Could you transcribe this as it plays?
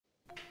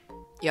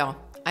Y'all,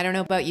 I don't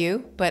know about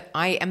you, but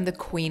I am the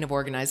queen of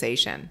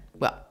organization.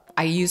 Well,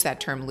 I use that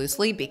term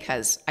loosely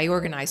because I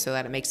organize so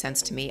that it makes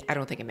sense to me. I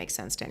don't think it makes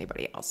sense to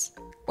anybody else.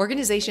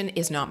 Organization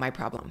is not my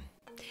problem.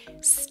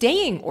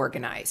 Staying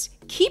organized,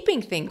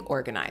 keeping things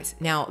organized.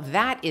 Now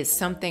that is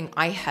something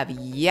I have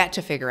yet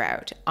to figure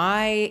out.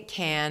 I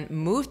can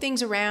move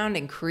things around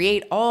and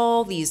create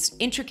all these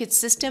intricate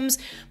systems,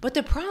 but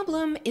the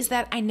problem is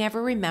that I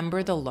never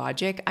remember the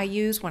logic I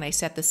use when I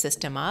set the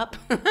system up.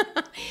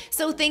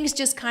 So things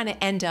just kind of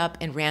end up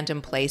in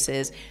random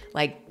places,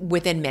 like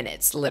within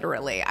minutes,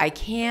 literally. I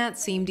can't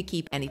seem to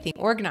keep anything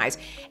organized.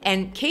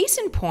 And case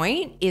in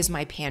point is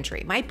my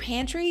pantry. My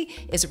pantry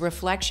is a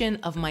reflection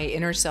of my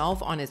inner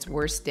self on its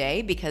worst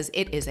day because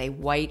it is a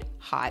white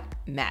hot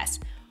mess.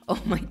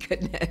 Oh my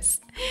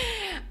goodness.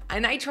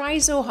 And I try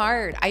so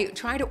hard. I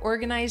try to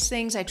organize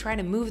things. I try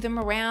to move them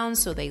around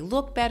so they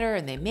look better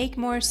and they make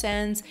more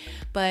sense.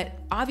 But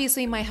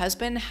obviously my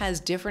husband has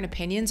different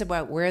opinions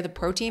about where the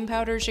protein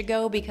powder should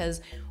go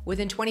because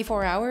within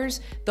 24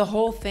 hours, the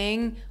whole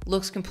thing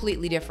looks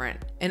completely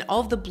different. And all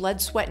of the blood,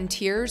 sweat, and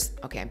tears,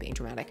 okay, I'm being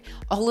dramatic,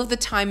 all of the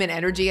time and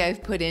energy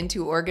I've put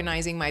into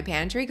organizing my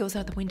pantry goes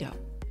out the window.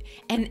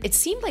 And it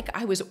seemed like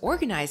I was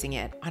organizing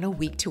it on a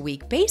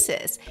week-to-week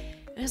basis.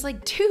 And I was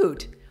like,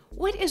 dude,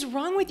 what is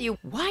wrong with you?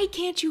 Why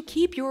can't you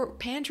keep your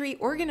pantry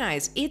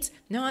organized? It's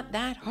not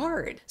that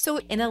hard. So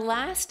in a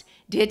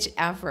last-ditch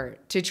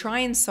effort to try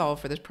and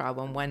solve for this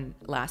problem one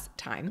last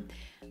time,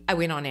 I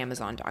went on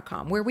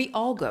Amazon.com, where we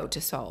all go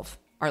to solve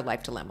our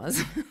life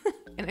dilemmas.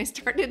 And I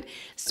started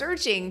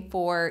searching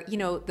for,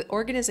 the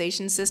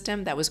organization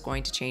system that was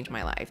going to change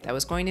my life, that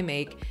was going to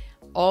make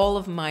all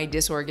of my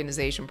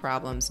disorganization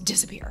problems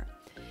disappear.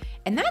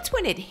 And that's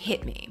when it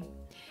hit me.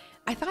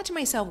 I thought to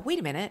myself, wait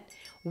a minute,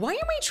 why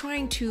am I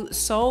trying to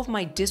solve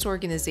my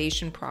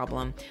disorganization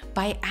problem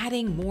by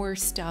adding more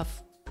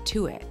stuff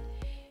to it?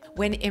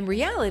 When in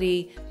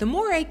reality, the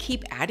more I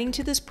keep adding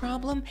to this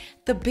problem,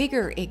 the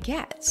bigger it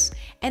gets.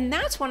 And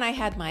that's when I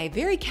had my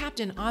very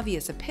Captain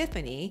Obvious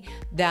epiphany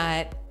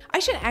that I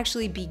should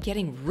actually be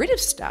getting rid of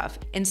stuff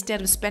instead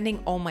of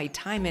spending all my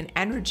time and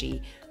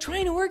energy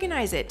trying to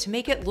organize it to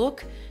make it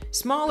look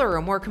smaller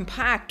or more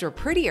compact or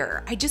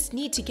prettier. I just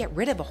need to get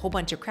rid of a whole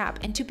bunch of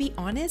crap. And to be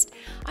honest,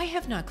 I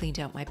have not cleaned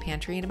out my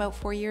pantry in about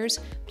 4 years.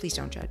 Please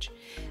don't judge.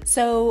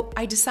 So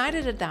I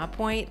decided at that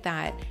point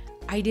that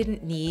I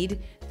didn't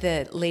need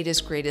the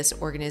latest,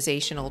 greatest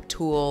organizational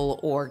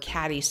tool or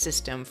caddy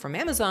system from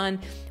Amazon.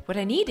 What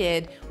I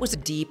needed was a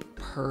deep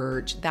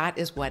purge. That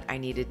is what I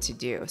needed to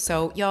do.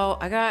 So y'all,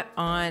 I got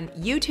on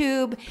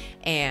YouTube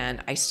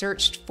and I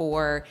searched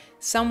for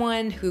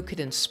someone who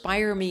could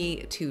inspire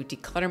me to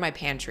declutter my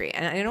pantry.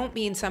 And I don't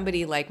mean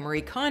somebody like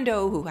Marie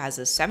Kondo who has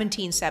a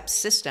 17-step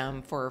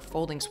system for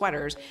folding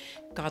sweaters.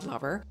 God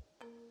love her.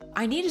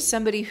 I needed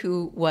somebody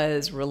who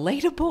was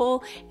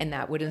relatable and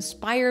that would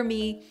inspire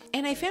me,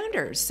 and I found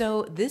her.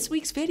 So this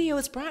week's video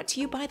is brought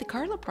to you by the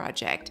Carla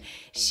Project.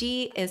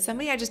 She is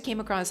somebody I just came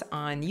across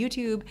on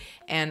YouTube,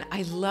 and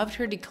I loved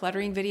her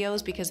decluttering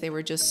videos because they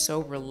were just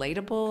so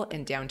relatable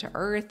and down to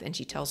earth, and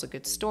she tells a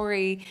good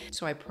story.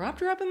 So I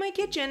propped her up in my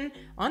kitchen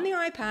on the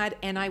iPad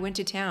and I went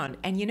to town.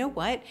 And you know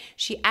what?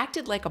 She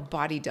acted like a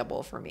body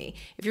double for me.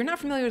 If you're not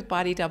familiar with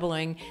body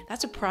doubling,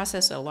 that's a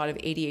process that a lot of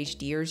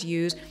ADHDers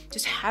use.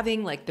 Just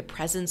having like the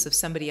presence of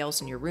somebody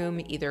else in your room,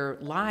 either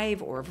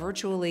live or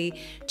virtually,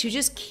 to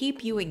just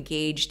keep you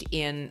engaged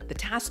in the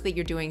task that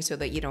you're doing so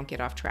that you don't get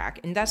off track.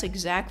 And that's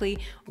exactly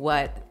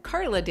what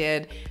Carla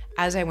did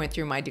as I went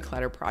through my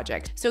declutter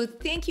project. So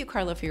thank you,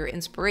 Carla, for your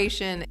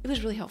inspiration. It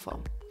was really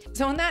helpful.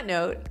 So on that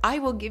note, I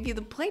will give you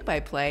the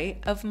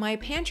play-by-play of my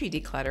pantry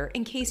declutter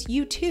in case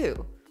you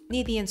too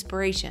need the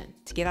inspiration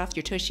to get off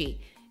your tushy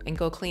and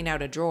go clean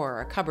out a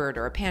drawer, a cupboard,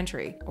 or a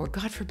pantry, or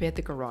God forbid,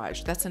 the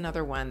garage. That's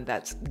another one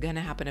that's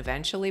gonna happen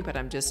eventually, but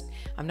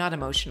I'm not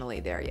emotionally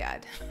there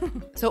yet.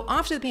 So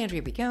off to the pantry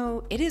we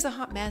go. It is a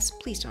hot mess.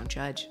 Please don't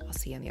judge. I'll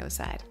see you on the other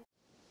side.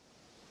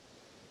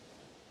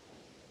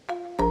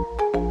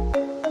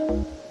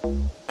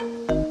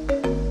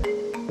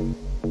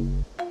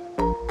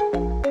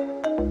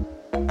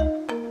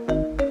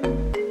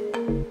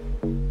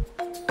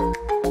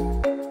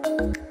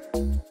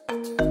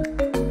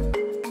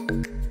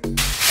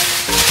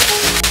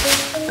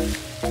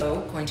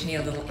 To need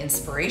a little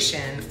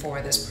inspiration for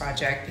this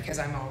project because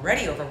I'm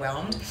already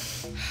overwhelmed.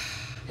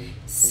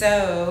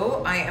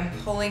 So I am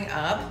pulling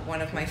up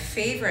one of my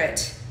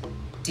favorite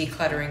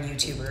decluttering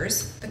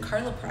YouTubers, the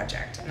Carla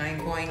Project, and I'm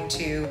going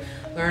to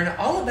learn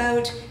all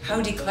about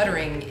how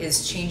decluttering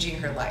is changing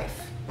her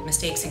life,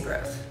 mistakes and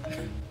growth,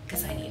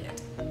 because I need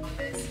it.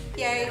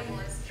 Yay!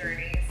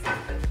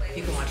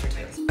 You can watch her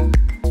too.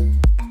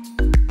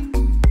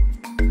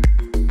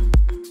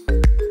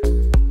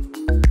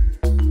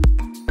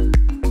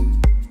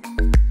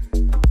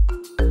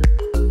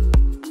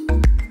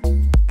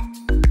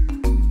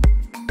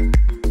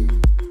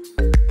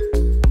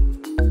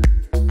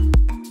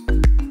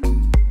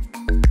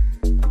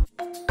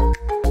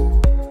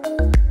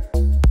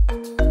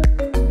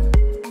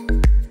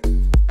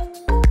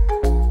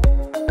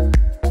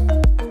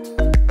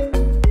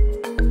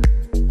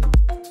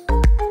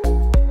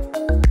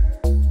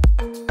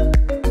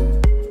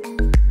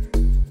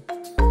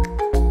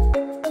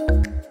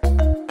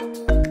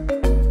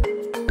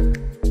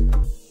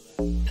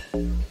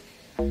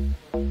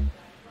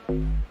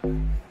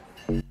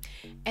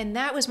 And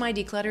that was my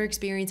declutter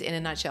experience in a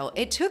nutshell.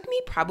 It took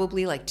me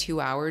probably like 2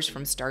 hours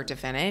from start to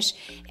finish,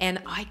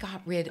 and I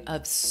got rid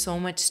of so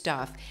much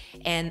stuff.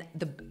 And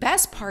the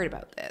best part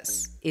about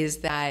this is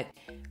that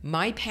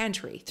my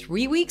pantry,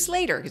 3 weeks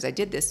later, because I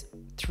did this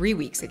 3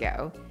 weeks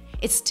ago,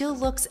 it still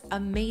looks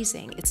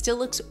amazing. It still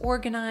looks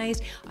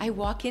organized. I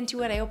walk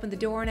into it, I open the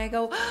door and I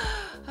go,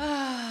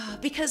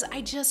 because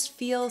I just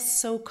feel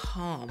so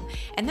calm.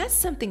 And that's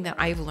something that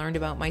I've learned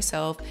about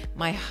myself,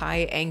 my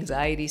high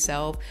anxiety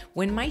self.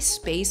 When my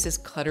space is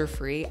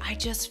clutter-free, I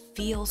just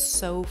feel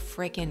so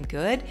freaking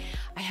good.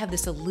 I have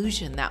this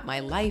illusion that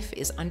my life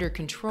is under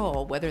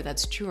control, whether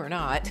that's true or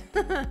not.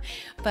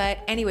 But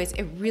anyways,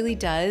 it really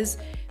does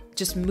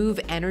just move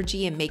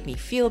energy and make me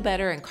feel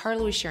better. And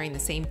Carla was sharing the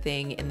same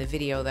thing in the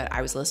video that I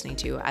was listening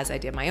to as I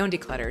did my own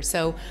declutter.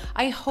 So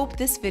I hope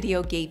this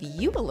video gave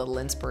you a little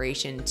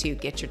inspiration to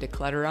get your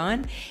declutter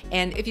on.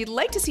 And if you'd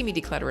like to see me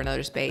declutter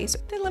another space,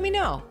 then let me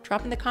know.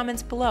 Drop in the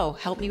comments below.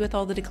 Help me with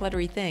all the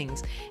decluttery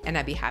things, and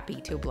I'd be happy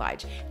to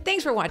oblige.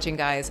 Thanks for watching,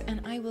 guys,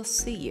 and I will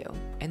see you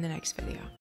in the next video.